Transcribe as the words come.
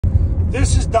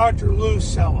This is Dr. Lou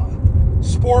Cella,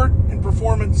 sport and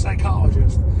performance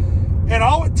psychologist. And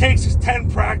all it takes is 10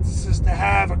 practices to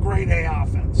have a grade A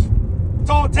offense. That's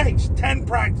all it takes, 10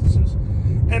 practices.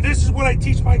 And this is what I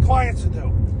teach my clients to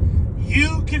do.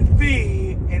 You can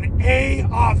be an A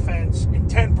offense in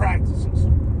 10 practices.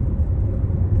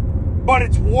 But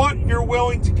it's what you're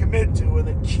willing to commit to. And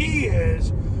the key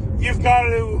is you've got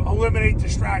to eliminate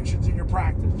distractions in your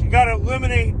practice. You got to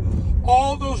eliminate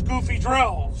all those goofy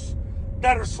drills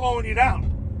that are slowing you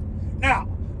down. Now,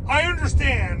 I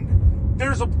understand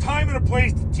there's a time and a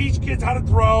place to teach kids how to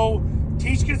throw,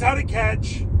 teach kids how to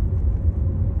catch.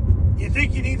 You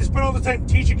think you need to spend all the time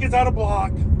teaching kids how to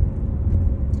block.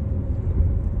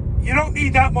 You don't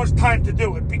need that much time to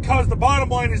do it, because the bottom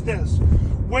line is this.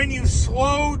 When you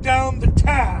slow down the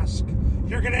task,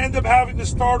 you're going to end up having to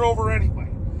start over anyway.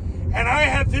 And I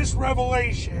had this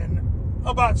revelation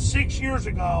about 6 years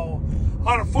ago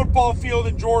on a football field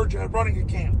in Georgia running a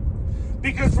camp.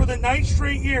 Because for the 9th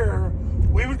straight year,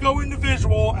 we would go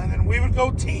individual and then we would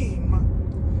go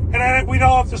team, and we'd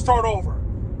all have to start over.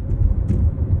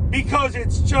 Because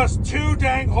it's just too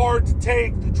dang hard to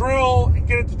take the drill and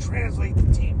get it to translate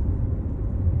to team.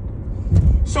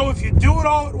 So if you do it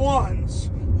all at once,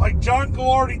 like John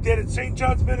Gallardi did at St.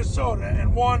 John's, Minnesota,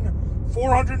 and won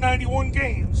 491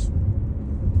 games,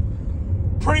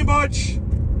 pretty much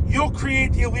you'll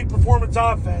create the elite performance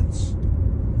offense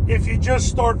if you just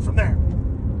start from there.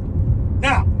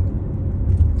 Now,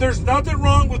 there's nothing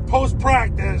wrong with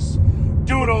post-practice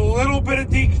doing a little bit of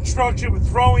deconstruction with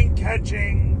throwing,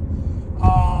 catching,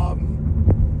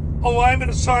 alignment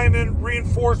assignment,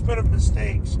 reinforcement of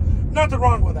mistakes. Nothing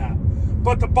wrong with that.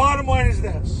 But the bottom line is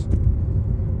this.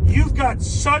 You've got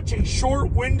such a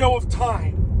short window of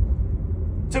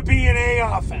time to be an A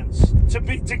offense, to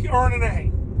earn an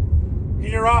A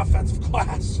in your offensive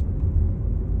class.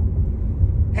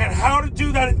 And how to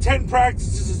do that in 10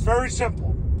 practices is very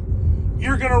simple.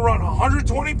 You're going to run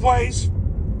 120 plays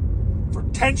for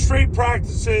 10 straight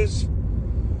practices.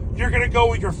 You're going to go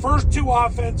with your first 2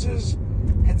 offenses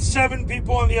and 7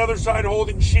 people on the other side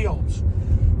holding shields.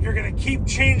 You're going to keep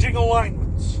changing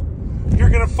alignments. You're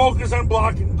going to focus on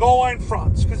blocking goal line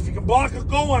fronts, because if you can block a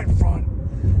goal line front,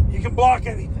 you can block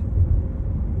anything.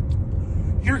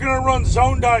 You're going to run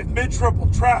zone dive, mid-triple,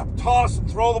 trap, toss, and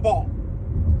throw the ball.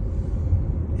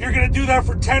 You're going to do that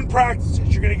for 10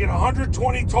 practices. You're going to get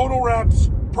 120 total reps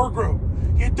per group.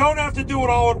 You don't have to do it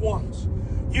all at once.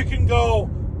 You can go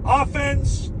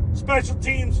offense, special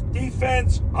teams,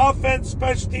 defense, offense,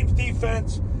 special teams,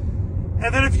 defense.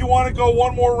 And then if you want to go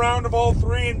one more round of all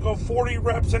 3 and go 40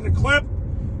 reps in a clip,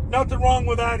 nothing wrong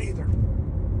with that either.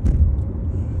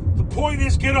 The point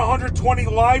is, get 120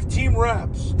 live team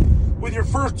reps with your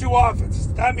first 2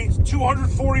 offenses. That means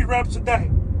 240 reps a day.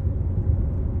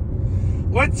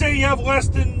 Let's say you have less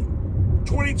than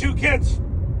 22 kids.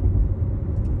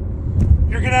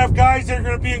 You're going to have guys that are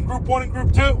going to be in group 1 and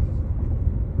group 2.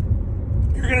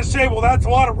 You're going to say, well, that's a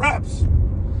lot of reps.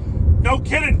 No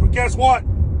kidding, but guess what?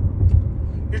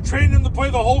 You're training them to play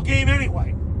the whole game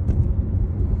anyway.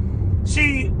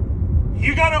 See,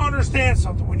 you got to understand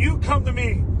something. When you come to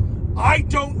me, I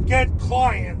don't get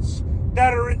clients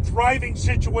that are in thriving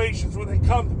situations when they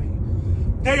come to me.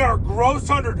 They are gross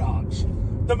underdogs.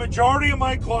 The majority of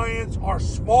my clients are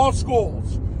small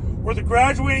schools where the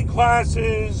graduating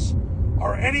classes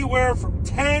are anywhere from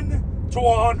 10 to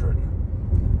 100.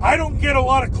 I don't get a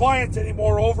lot of clients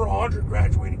anymore over 100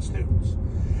 graduating students.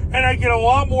 And I get a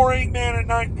lot more 8-man and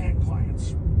 9-man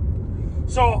clients.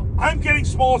 So I'm getting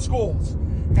small schools.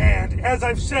 And as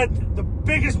I've said, the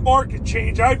biggest market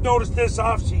change I've noticed this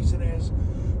offseason is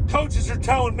coaches are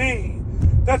telling me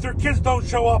that their kids don't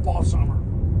show up all summer.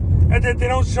 And that they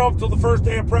don't show up till the first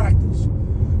day of practice.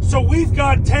 So we've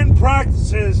got 10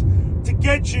 practices to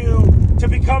get you to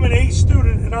become an A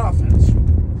student in offense.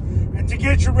 And to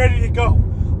get you ready to go.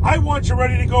 I want you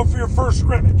ready to go for your first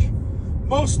scrimmage.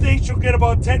 Most states you'll get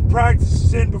about 10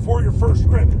 practices in before your first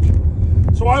scrimmage.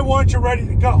 So I want you ready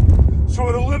to go. So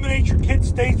it eliminates your kid's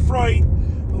stage fright,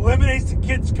 eliminates the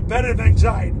kid's competitive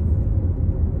anxiety.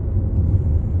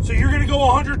 So you're going to go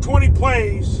 120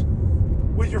 plays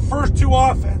with your first 2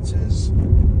 offenses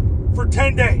for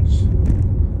 10 days.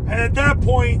 And at that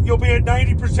point, you'll be at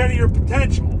 90% of your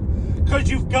potential, because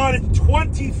you've got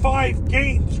 25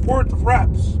 games worth of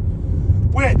reps,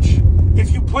 which,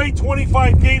 if you play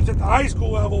 25 games at the high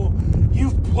school level,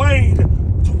 you've played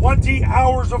 20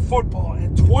 hours of football,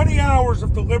 and 20 hours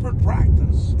of deliberate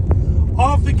practice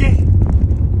of the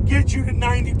game gets you to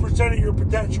 90% of your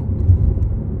potential.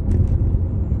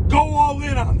 Go all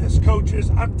in on this, coaches.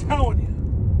 I'm telling you.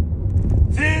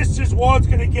 This is what's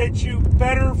going to get you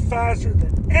better, faster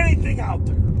than anything out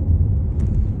there.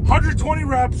 120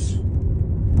 reps,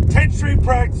 10 straight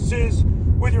practices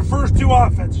with your first 2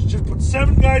 offenses. Just put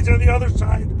 7 guys on the other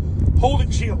side holding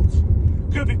shields.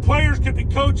 Could be players, could be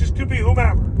coaches, could be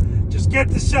whomever. Just get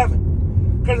to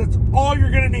 7 because it's all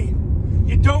you're going to need.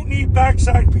 You don't need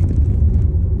backside people.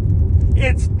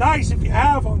 It's nice if you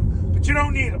have them, but you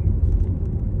don't need them.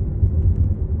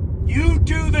 You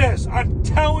do this, I'm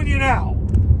telling you now,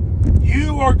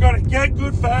 you are going to get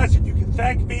good fast and you can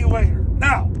thank me later.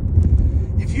 Now,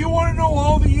 if you want to know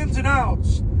all the ins and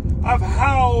outs of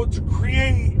how to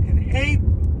create an 8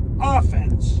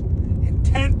 offense in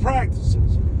 10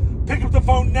 practices, pick up the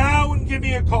phone now and give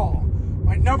me a call.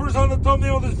 My number's on the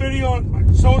thumbnail of this video,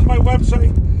 and so is my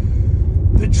website.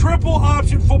 The Triple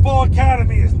Option Football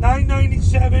Academy is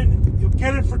 $9.97. You'll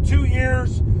get it for 2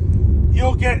 years.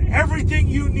 You'll get everything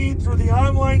you need through the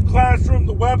online classroom,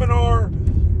 the webinar,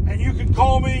 and you can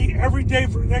call me every day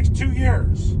for the next 2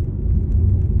 years.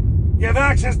 You have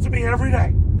access to me every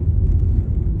day.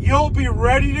 You'll be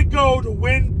ready to go to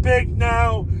win big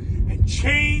now and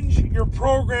change your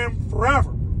program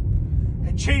forever.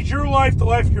 And change your life, the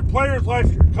life of your players, life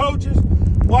of your coaches,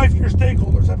 life of your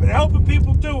stakeholders. I've been helping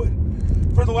people do it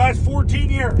for the last 14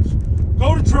 years.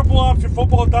 Go to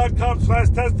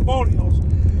tripleoptionfootball.com/testimonials.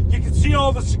 You can see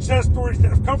all the success stories that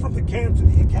have come from the camps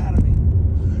and the academy.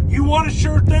 You want a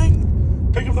sure thing?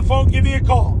 Pick up the phone, give me a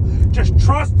call. Just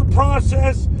trust the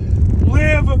process,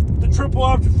 live the Triple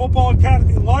Option Football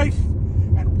Academy life,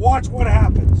 and watch what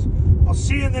happens. I'll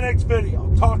see you in the next video.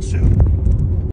 Talk soon.